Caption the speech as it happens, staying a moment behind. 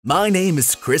My name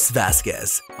is Chris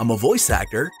Vasquez. I'm a voice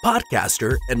actor,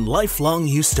 podcaster, and lifelong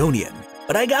Houstonian.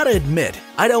 But I gotta admit,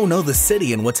 I don't know the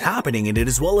city and what's happening in it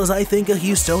as well as I think a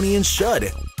Houstonian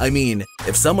should. I mean,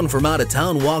 if someone from out of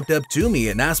town walked up to me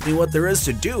and asked me what there is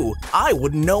to do, I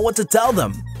wouldn't know what to tell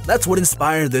them. That's what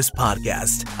inspired this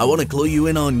podcast. I want to clue you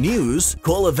in on news,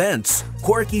 cool events,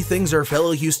 quirky things our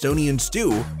fellow Houstonians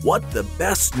do, what the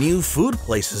best new food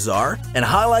places are, and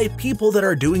highlight people that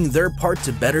are doing their part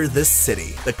to better this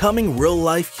city, becoming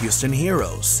real-life Houston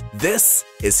heroes. This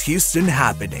is Houston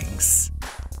Happenings.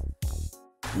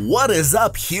 What is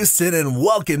up, Houston, and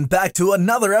welcome back to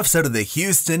another episode of the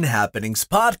Houston Happenings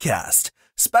podcast.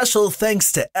 Special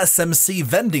thanks to SMC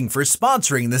Vending for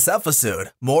sponsoring this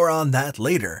episode. More on that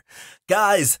later.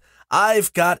 Guys,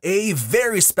 I've got a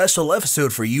very special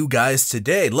episode for you guys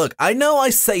today. Look, I know I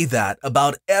say that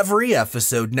about every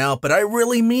episode now, but I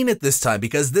really mean it this time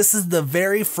because this is the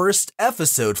very first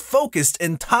episode focused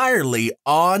entirely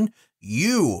on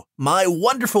you, my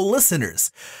wonderful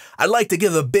listeners. I'd like to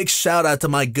give a big shout out to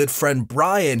my good friend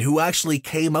Brian, who actually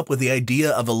came up with the idea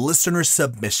of a listener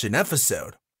submission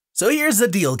episode. So here's the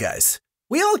deal, guys.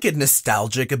 We all get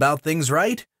nostalgic about things,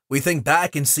 right? We think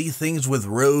back and see things with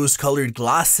rose-colored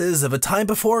glasses of a time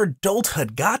before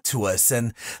adulthood got to us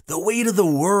and the weight of the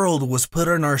world was put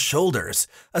on our shoulders.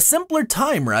 A simpler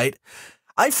time, right?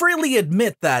 I freely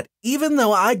admit that even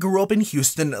though I grew up in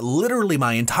Houston literally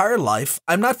my entire life,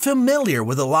 I'm not familiar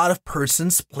with a lot of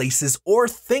persons, places, or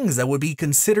things that would be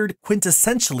considered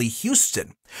quintessentially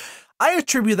Houston. I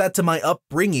attribute that to my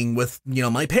upbringing with,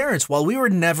 my parents. While we were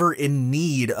never in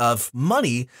need of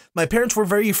money, my parents were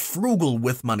very frugal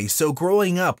with money. So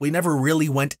growing up, we never really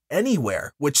went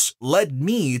anywhere, which led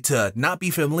me to not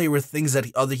be familiar with things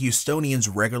that other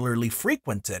Houstonians regularly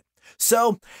frequented.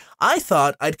 So I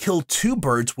thought I'd kill two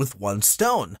birds with one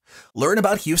stone, learn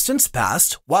about Houston's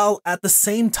past while at the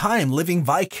same time living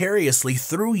vicariously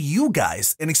through you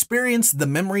guys and experience the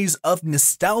memories of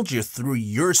nostalgia through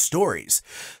your stories.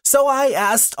 So I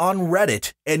asked on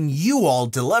Reddit and you all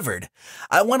delivered.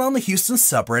 I went on the Houston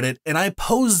subreddit and I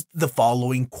posed the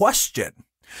following question.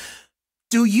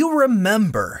 Do you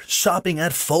remember shopping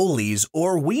at Foley's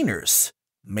or Weiner's?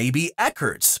 Maybe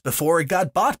Eckerd's before it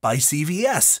got bought by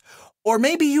CVS. Or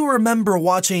maybe you remember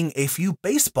watching a few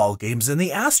baseball games in the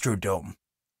Astrodome.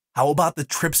 How about the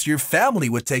trips your family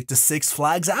would take to Six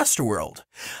Flags Astroworld?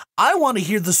 I want to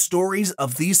hear the stories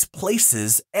of these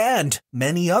places and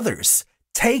many others.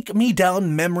 Take me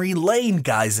down memory lane,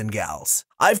 guys and gals.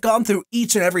 I've gone through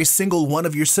each and every single one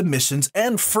of your submissions,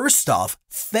 and first off,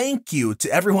 thank you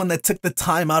to everyone that took the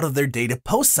time out of their day to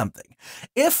post something.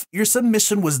 If your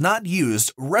submission was not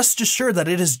used, rest assured that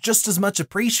it is just as much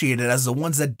appreciated as the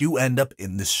ones that do end up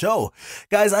in the show.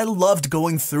 Guys, I loved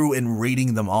going through and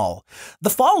reading them all. The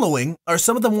following are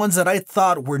some of the ones that I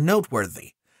thought were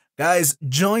noteworthy. Guys,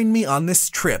 join me on this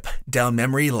trip down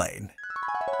memory lane.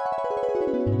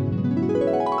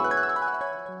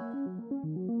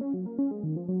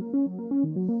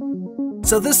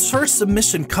 So this first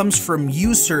submission comes from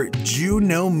user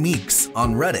Juno Meeks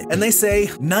on Reddit, and they say,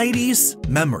 90s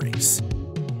memories.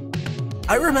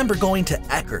 I remember going to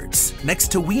Eckerd's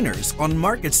next to Weiner's on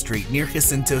Market Street near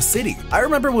Jacinto City. I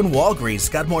remember when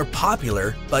Walgreens got more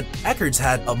popular, but Eckerd's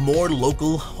had a more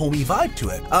local, homey vibe to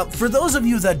it. For those of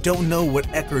you that don't know what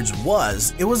Eckerd's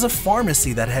was, it was a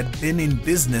pharmacy that had been in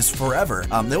business forever.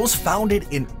 It was founded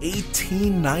in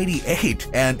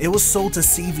 1898, and it was sold to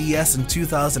CVS in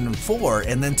 2004,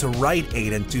 and then to Rite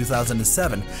Aid in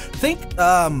 2007.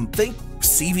 Think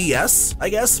CVS, I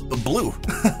guess, but blue.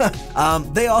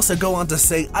 They also go on to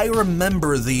say, I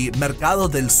remember the Mercado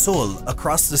del Sol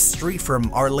across the street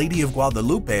from Our Lady of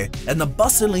Guadalupe and the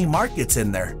bustling markets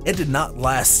in there. It did not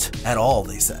last at all,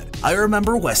 they said. I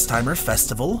remember Westheimer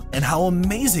Festival and how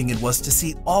amazing it was to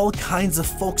see all kinds of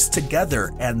folks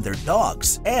together and their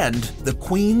dogs, and the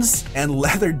queens and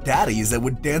leather daddies that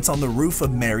would dance on the roof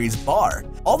of Mary's bar.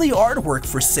 All the artwork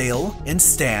for sale in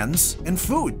stands and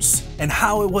foods, and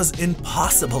how it was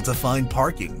impossible to find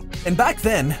parking. And back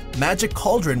then, Magic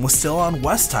Cauldron was still on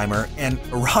Westheimer and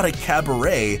Erotic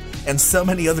Cabaret and so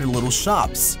many other little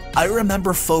shops. I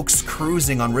remember folks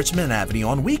cruising on Richmond Avenue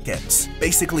on weekends,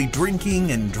 basically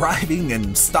drinking and driving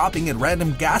and stopping at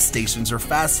random gas stations or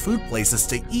fast food places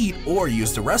to eat or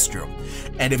use the restroom.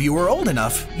 And if you were old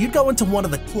enough, you'd go into one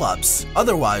of the clubs.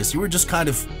 Otherwise, you were just kind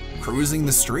of cruising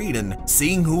the street and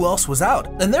seeing who else was out.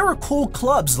 And there were cool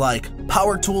clubs like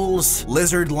Power Tools,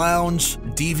 Lizard Lounge,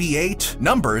 DV8,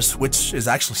 Numbers, which is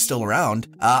actually still around.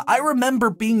 I remember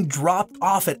being dropped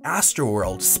off at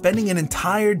Astroworld, spending an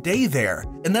entire day there,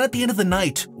 and then at the end of the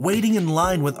night, waiting in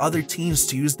line with other teens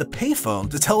to use the payphone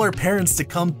to tell our parents to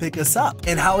come pick us up,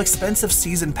 and how expensive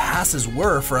season passes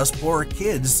were for us poor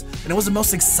kids, and it was the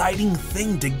most exciting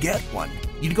thing to get one.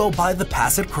 You'd go buy the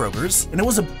pass at Kroger's, and it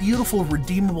was a beautiful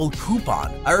redeemable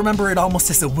coupon. I remember it almost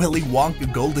as a Willy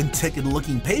Wonka golden ticket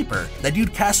looking paper that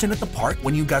you'd cash in at the park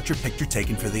when you got your picture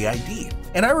taken for the ID.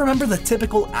 And I remember the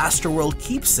typical Astroworld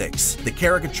keepsakes, the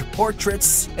caricature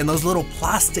portraits, and those little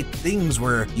plastic things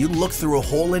where you'd look through a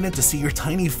hole in it to see your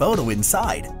tiny photo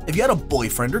inside. If you had a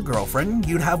boyfriend or girlfriend,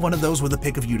 you'd have one of those with a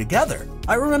pic of you together.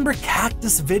 I remember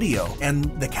Cactus Video and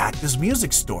the Cactus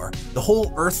Music Store, the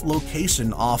whole Earth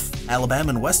location off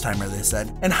Alabama and Westheimer, they said,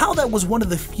 and how that was one of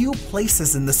the few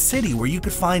places in the city where you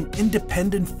could find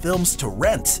independent films to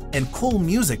rent and cool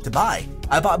music to buy.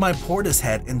 I bought my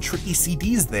Portishead and Tricky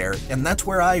CDs there, and that's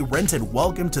where I rented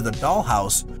Welcome to the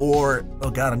Dollhouse, or, oh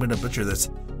god, I'm gonna butcher this,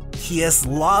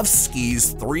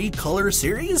 Kieslowski's 3-color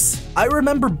series? I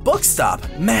remember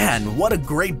Bookstop. Man, what a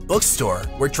great bookstore,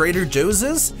 where Trader Joe's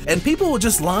is, and people would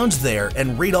just lounge there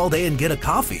and read all day and get a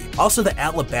coffee. Also the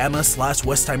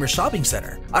Alabama/Westheimer Shopping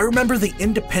Center. I remember the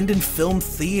Independent Film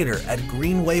Theater at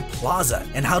Greenway Plaza,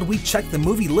 and how we check the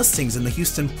movie listings in the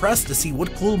Houston Press to see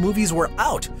what cool movies were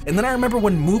out. And then I remember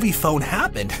when Movie Phone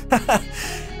happened.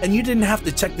 And you didn't have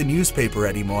to check the newspaper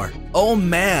anymore. Oh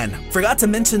man, forgot to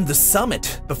mention the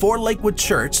Summit. Before Lakewood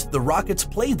Church, the Rockets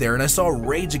played there, and I saw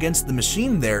Rage Against the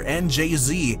Machine there, and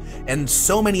Jay-Z, and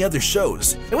so many other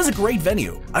shows. It was a great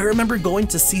venue. I remember going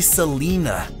to see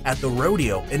Selena at the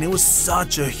rodeo, and it was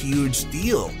such a huge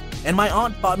deal. And my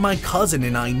aunt bought my cousin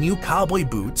and I new cowboy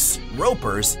boots,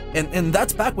 ropers, and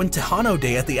that's back when Tejano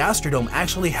Day at the Astrodome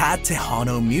actually had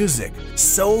Tejano music.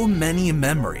 So many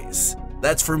memories.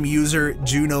 That's from user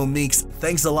Juno Meeks.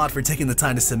 Thanks a lot for taking the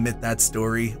time to submit that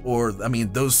story, or I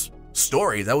mean those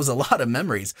stories. That was a lot of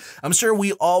memories. I'm sure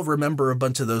we all remember a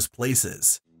bunch of those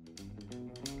places.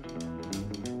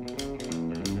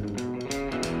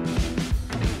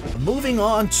 Moving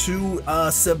on to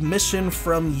a submission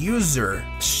from user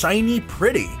Shiny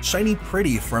Pretty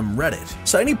from Reddit.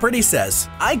 Shiny Pretty says,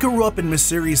 I grew up in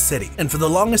Missouri City, and for the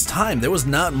longest time there was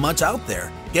not much out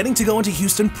there. Getting to go into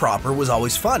Houston proper was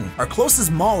always fun. Our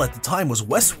closest mall at the time was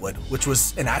Westwood, which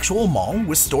was an actual mall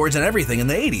with stores and everything in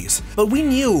the 80s. But we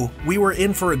knew we were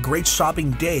in for a great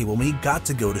shopping day when we got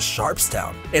to go to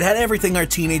Sharpstown. It had everything our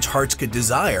teenage hearts could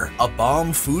desire: a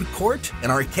bomb food court,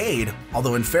 an arcade,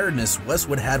 although in fairness,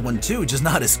 Westwood had one too, just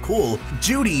not as cool,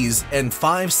 Judy's and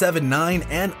 579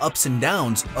 and Ups and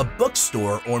Downs, a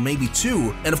bookstore or maybe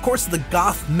two, and of course the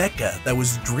goth mecca that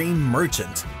was Dream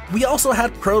Merchant. We also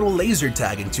had Proto Laser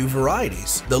Tag in two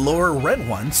varieties, the lower rent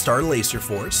one, Star Laser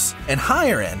Force, and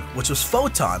higher end, which was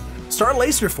Photon. Star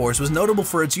Laser Force was notable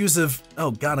for its use of,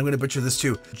 oh god, I'm gonna butcher this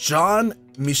too,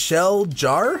 Jean-Michel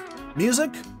Jarre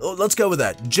music? Oh, let's go with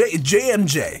that.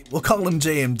 JMJ. We'll call him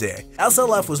JMJ.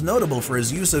 SLF was notable for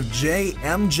his use of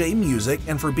JMJ music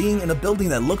and for being in a building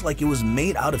that looked like it was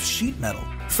made out of sheet metal.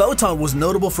 Photon was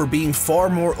notable for being far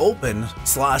more open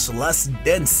 / less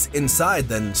dense inside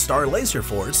than Star Laser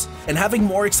Force, and having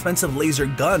more expensive laser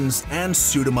guns and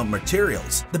shoot-em-up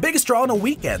materials. The biggest draw on a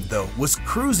weekend, though, was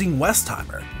cruising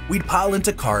Westheimer. We'd pile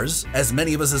into cars, as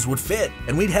many of us as would fit,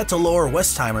 and we'd head to Lower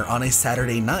Westheimer on a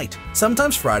Saturday night.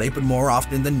 Sometimes Friday, but more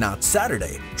often than not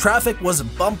Saturday. Traffic was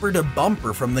bumper to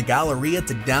bumper from the Galleria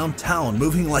to downtown,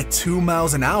 moving like 2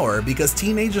 miles an hour because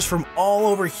teenagers from all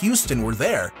over Houston were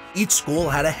there. Each school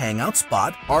had a hangout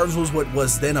spot. Ours was what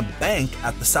was then a bank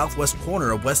at the southwest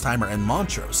corner of Westheimer and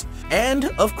Montrose. And,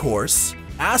 of course,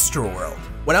 Astroworld.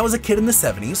 When I was a kid in the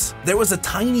 70s, there was a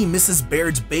tiny Mrs.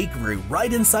 Baird's bakery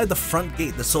right inside the front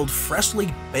gate that sold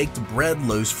freshly baked bread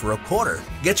loaves for $0.25.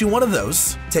 Get you one of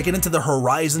those, take it into the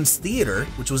Horizons Theater,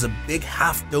 which was a big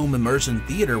half-dome immersion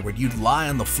theater where you'd lie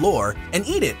on the floor and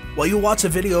eat it while you watch a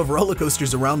video of roller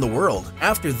coasters around the world.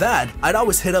 After that, I'd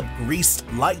always hit up Greased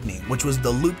Lightning, which was the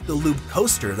loop-de-loop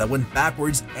coaster that went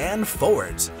backwards and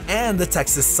forwards, and the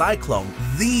Texas Cyclone,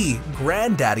 the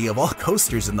granddaddy of all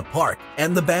coasters in the park,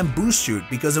 and the Bamboo Chute,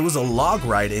 because it was a log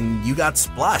ride and you got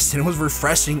splashed and it was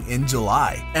refreshing in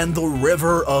July. And the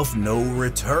River of No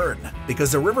Return,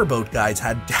 because the riverboat guides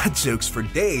had dad jokes for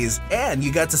days and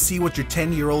you got to see what your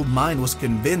 10-year-old mind was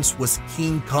convinced was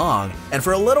King Kong. And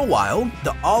for a little while,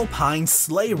 the Alpine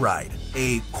Sleigh Ride,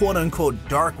 a quote-unquote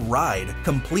dark ride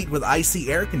complete with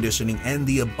icy air conditioning and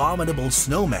the abominable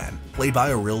snowman, played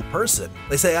by a real person.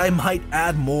 They say I might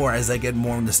add more as I get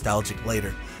more nostalgic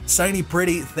later. Shiny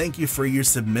Pretty, thank you for your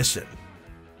submission.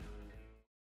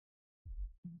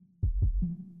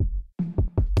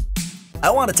 I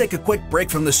want to take a quick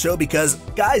break from the show because,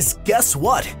 guys, guess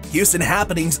what? Houston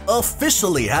Happenings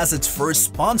officially has its first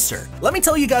sponsor. Let me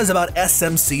tell you guys about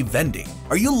SMC Vending.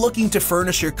 Are you looking to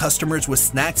furnish your customers with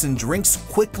snacks and drinks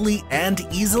quickly and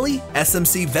easily?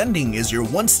 SMC Vending is your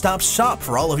one-stop shop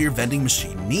for all of your vending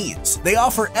machine needs. They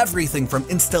offer everything from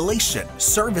installation,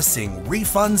 servicing,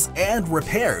 refunds, and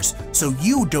repairs, so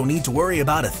you don't need to worry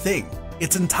about a thing.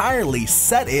 It's entirely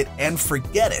set it and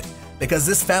forget it, because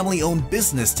this family-owned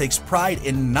business takes pride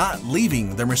in not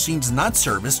leaving their machines not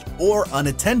serviced or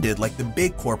unattended like the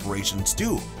big corporations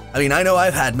do. I mean, I know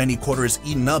I've had many quarters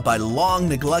eaten up by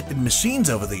long-neglected machines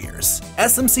over the years.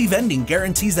 SMC Vending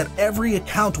guarantees that every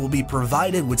account will be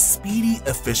provided with speedy,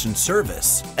 efficient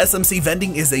service. SMC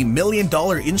Vending is a $1 million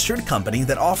insured company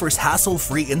that offers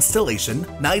hassle-free installation,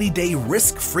 90-day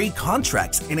risk-free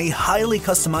contracts, and a highly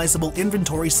customizable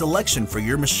inventory selection for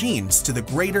your machines to the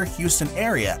greater Houston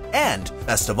area. And,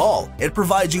 best of all, it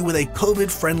provides you with a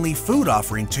COVID-friendly food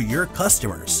offering to your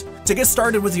customers. To get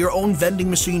started with your own vending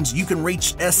machines, you can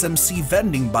reach SMC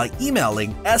Vending by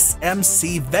emailing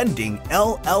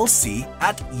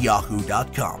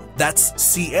smcvendingllc@yahoo.com. That's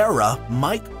Sierra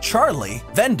Mike Charlie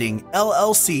Vending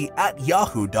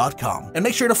LLC@yahoo.com. And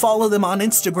make sure to follow them on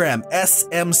Instagram,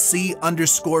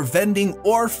 SMC_vending,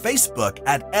 or Facebook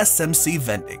at SMC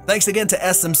Vending. Thanks again to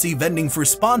SMC Vending for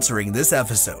sponsoring this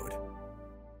episode.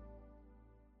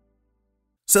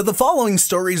 So the following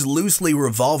stories loosely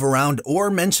revolve around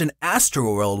or mention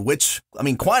Astroworld, which, I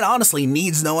mean, quite honestly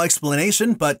needs no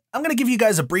explanation, but I'm going to give you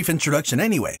guys a brief introduction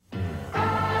anyway.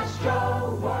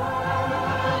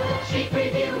 Astroworld, sneak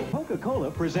preview. Coca-Cola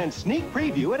presents Sneak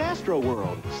Preview at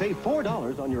Astroworld. Save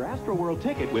 $4 on your Astroworld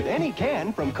ticket with any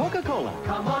can from Coca-Cola.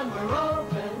 Come on, we're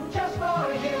open just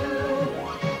for you.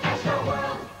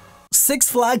 Astroworld. Six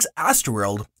Flags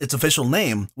Astroworld, its official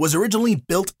name, was originally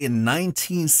built in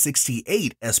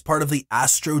 1968 as part of the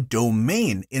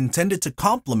Astrodomain, intended to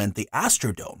complement the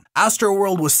Astrodome.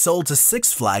 Astroworld was sold to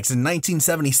Six Flags in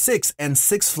 1976, and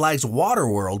Six Flags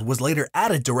Waterworld was later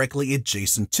added directly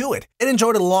adjacent to it. It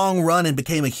enjoyed a long run and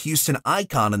became a Houston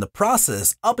icon in the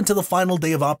process up until the final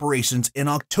day of operations in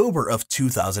October of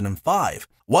 2005.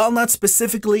 While not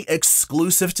specifically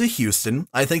exclusive to Houston,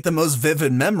 I think the most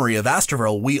vivid memory of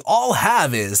Astroworld we all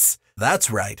have is,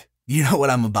 that's right, you know what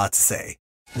I'm about to say.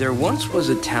 There once was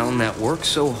a town that worked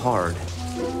so hard,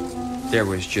 there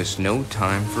was just no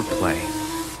time for play.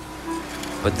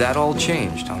 But that all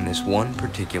changed on this one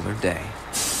particular day.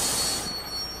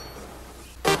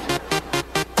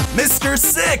 Mr.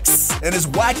 Six and his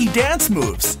wacky dance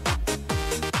moves.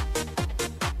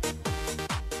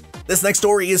 This next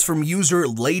story is from user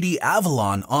Lady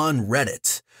Avalon on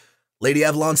Reddit. Lady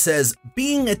Avalon says,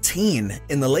 being a teen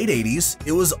in the late 80s,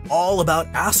 it was all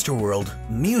about Astroworld,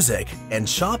 music, and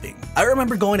shopping. I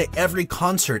remember going to every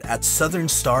concert at Southern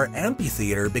Star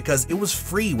Amphitheater because it was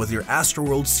free with your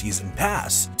Astroworld season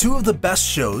pass. Two of the best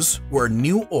shows were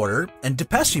New Order and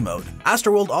Depeche Mode.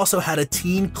 Astroworld also had a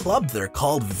teen club there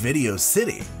called Video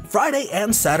City. Friday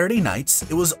and Saturday nights,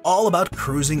 it was all about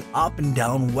cruising up and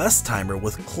down Westheimer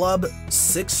with Club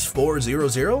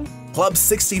 6400? Club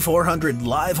 6400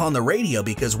 live on the radio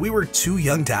because we were too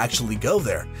young to actually go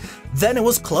there. Then it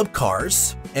was Club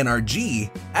Cars, NRG,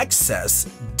 Excess,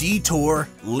 Detour,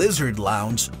 Lizard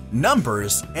Lounge,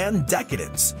 Numbers, and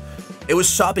Decadence. It was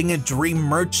shopping at Dream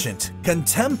Merchant,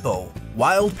 Contempo,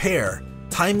 Wild Pear,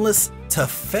 Timeless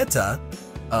Taffeta,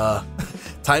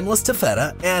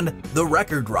 and The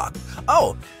Record Rock.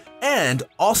 Oh, and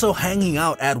also hanging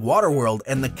out at Waterworld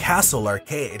and the Castle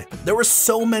Arcade. There were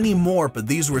so many more, but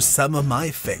these were some of my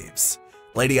faves.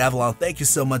 Lady Avalon, thank you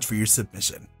so much for your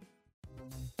submission.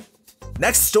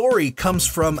 Next story comes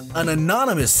from an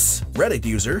anonymous Reddit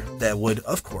user that would,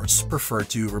 of course, prefer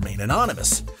to remain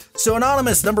anonymous. So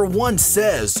Anonymous number 1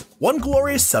 says, one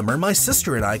glorious summer, my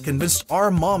sister and I convinced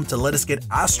our mom to let us get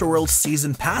Astroworld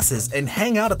season passes and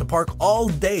hang out at the park all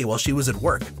day while she was at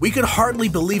work. We could hardly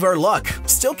believe our luck.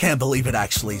 Still can't believe it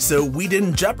actually, so we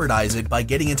didn't jeopardize it by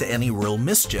getting into any real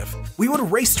mischief. We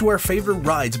would race to our favorite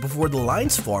rides before the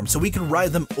lines formed so we could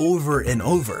ride them over and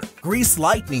over. Grease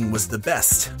Lightning was the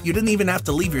best. You didn't even have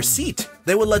to leave your seat.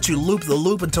 They would let you loop the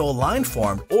loop until a line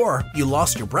formed, or you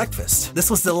lost your breakfast. This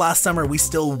was the last summer we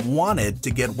still wanted to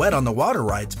get wet on the water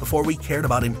rides before we cared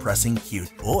about impressing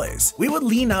cute boys. We would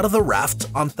lean out of the raft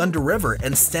on Thunder River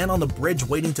and stand on the bridge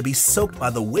waiting to be soaked by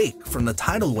the wake from the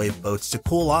tidal wave boats to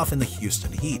cool off in the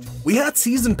Houston heat. We had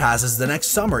season passes the next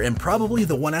summer and probably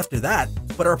the one after that,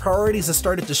 but our priorities have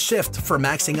started to shift from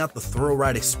maxing out the thrill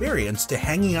ride experience to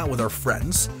hanging out with our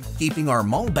friends, keeping our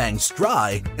mall bangs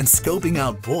dry, and scoping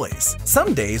out boys.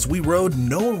 Some days we rode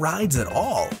no rides at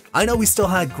all. I know we still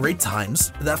had great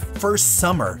times, but that first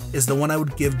summer is the one I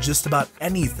would give just about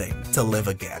anything to live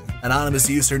again. Anonymous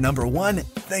user number 1,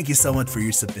 thank you so much for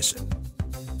your submission.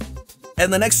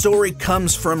 And the next story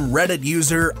comes from Reddit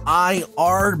user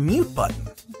IR Mute Button.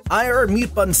 IR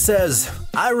Mute Button says,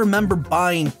 I remember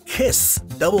buying Kiss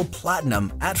Double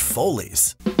Platinum at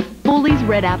Foley's. Foley's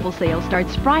Red Apple sale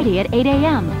starts Friday at 8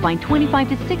 a.m. Find 25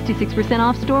 to 66%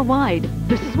 off store-wide.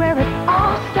 This is where it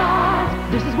all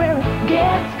starts. This is where it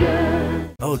gets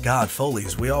good. Oh God,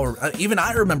 Foley's. Even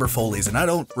I remember Foley's, and I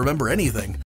don't remember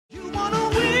anything. You wanna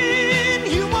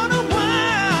win, you wanna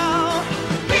wow.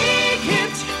 Big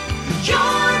hit,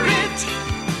 you're it.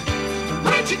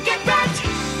 Where'd you get that?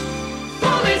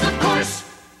 Foley's, of course.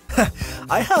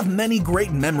 I have many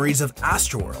great memories of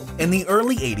Astroworld. In the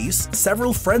early 80s,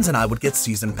 several friends and I would get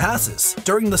season passes.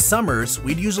 During the summers,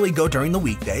 we'd usually go during the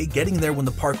weekday, getting there when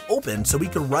the park opened so we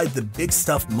could ride the big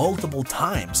stuff multiple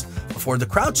times before the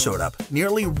crowd showed up,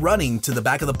 nearly running to the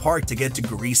back of the park to get to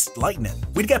Greased Lightning.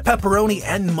 We'd get pepperoni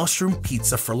and mushroom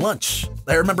pizza for lunch.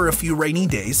 I remember a few rainy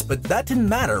days, but that didn't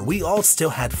matter, we all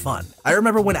still had fun. I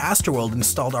remember when Astroworld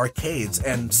installed arcades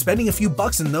and spending a few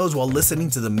bucks in those while listening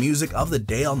to the music of the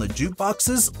day on the jukeboxes,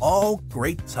 all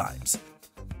great times.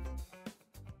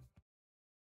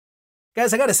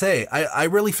 Guys, I gotta say, I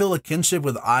really feel a kinship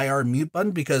with IR Mute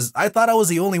Button because I thought I was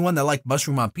the only one that liked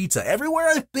mushroom on pizza. Everywhere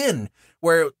I've been,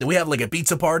 where we have like a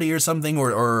pizza party or something,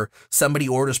 or somebody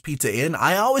orders pizza in,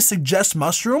 I always suggest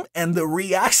mushroom, and the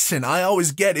reaction I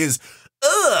always get is,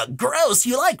 ugh, gross,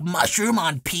 you like mushroom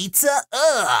on pizza?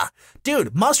 Ugh.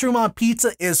 Dude, mushroom on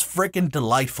pizza is freaking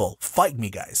delightful. Fight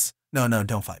me, guys. No,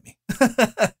 don't fight me.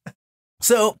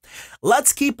 So,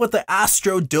 let's keep with the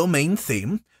Astro Domain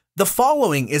theme. The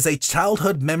following is a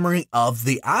childhood memory of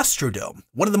the Astrodome,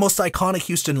 one of the most iconic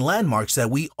Houston landmarks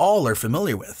that we all are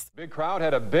familiar with. Big crowd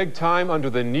had a big time under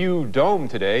the new dome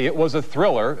today. It was a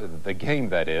thriller, the game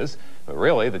that is. But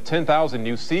really, the 10,000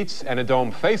 new seats and a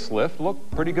dome facelift look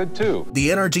pretty good too. The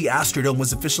NRG Astrodome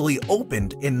was officially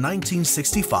opened in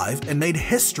 1965 and made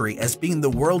history as being the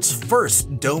world's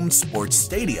first domed sports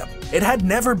stadium. It had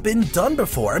never been done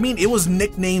before. I mean, it was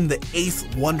nicknamed the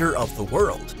 8th wonder of the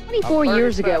world. 24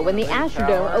 years ago, when the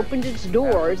Astrodome opened its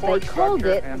doors, they called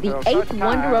it the 8th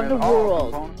wonder of the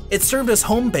world. It served as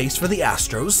home base for the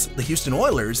Astros, the Houston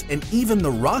Oilers, and even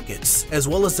the Rockets, as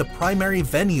well as the primary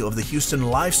venue of the Houston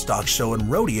Livestock Show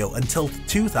and Rodeo until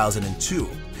 2002.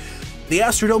 The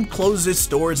Astrodome closed its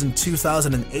doors in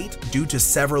 2008 due to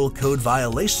several code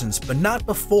violations, but not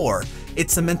before it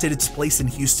cemented its place in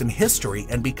Houston history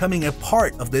and becoming a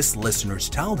part of this listener's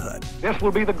childhood. This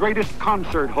will be the greatest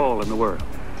concert hall in the world.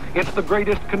 It's the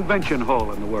greatest convention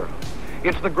hall in the world.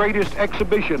 It's the greatest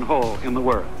exhibition hall in the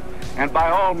world. And by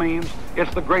all means,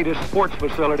 it's the greatest sports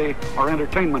facility or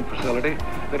entertainment facility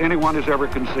that anyone has ever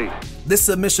conceived. This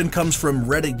submission comes from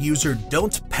Reddit user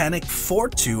Don't Panic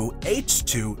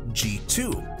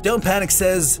 42H2G2. Don't Panic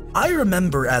says, I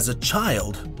remember as a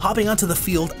child hopping onto the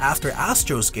field after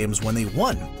Astros games when they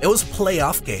won. It was a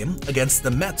playoff game against the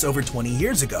Mets over 20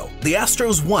 years ago. The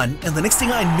Astros won, and the next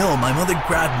thing I know, my mother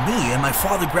grabbed me and my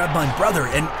father grabbed my brother,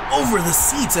 and over the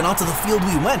seats and onto the field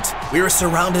we went. We were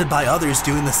surrounded by others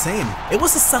doing the same. It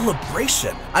was a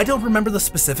celebration. I don't remember the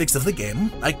specifics of the game.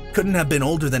 I couldn't have been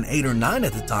older than 8 or 9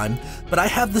 at the time, but I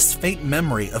have this faint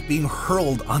memory of being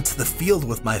hurled onto the field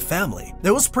with my family.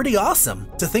 It was pretty awesome.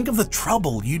 To think of the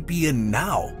trouble you'd be in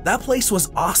now. That place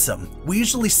was awesome. We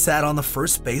usually sat on the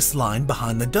first base line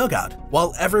behind the dugout.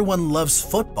 While everyone loves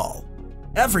football,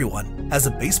 everyone has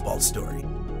a baseball story.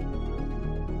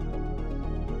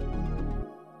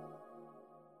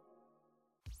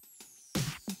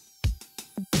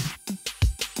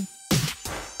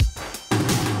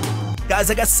 Guys,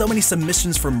 I got so many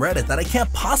submissions from Reddit that I can't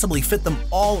possibly fit them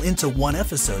all into one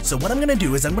episode. So what I'm gonna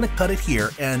do is I'm gonna cut it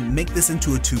here and make this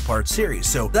into a 2-part series.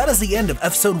 So that is the end of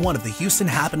episode 1 of the Houston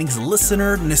Happenings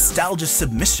listener nostalgia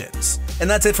submissions. And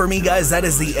that's it for me, guys. That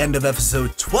is the end of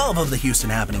episode 12 of the Houston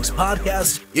Happenings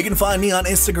podcast. You can find me on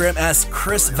Instagram as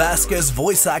Chris Vasquez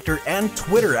voice actor and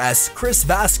Twitter as Chris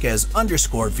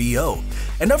Vasquez_VO.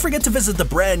 And don't forget to visit the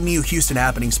brand new Houston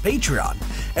Happenings Patreon.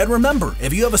 And remember,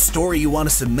 if you have a story you want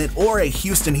to submit or a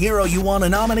Houston hero you want to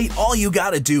nominate, all you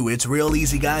gotta do, it's real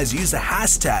easy, guys. Use the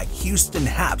hashtag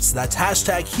HoustonHaps. That's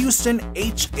hashtag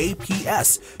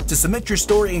HoustonHaps to submit your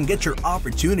story and get your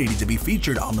opportunity to be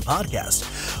featured on the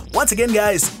podcast. Once again,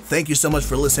 guys, thank you so much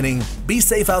for listening. Be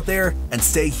safe out there and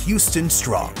stay Houston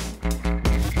strong.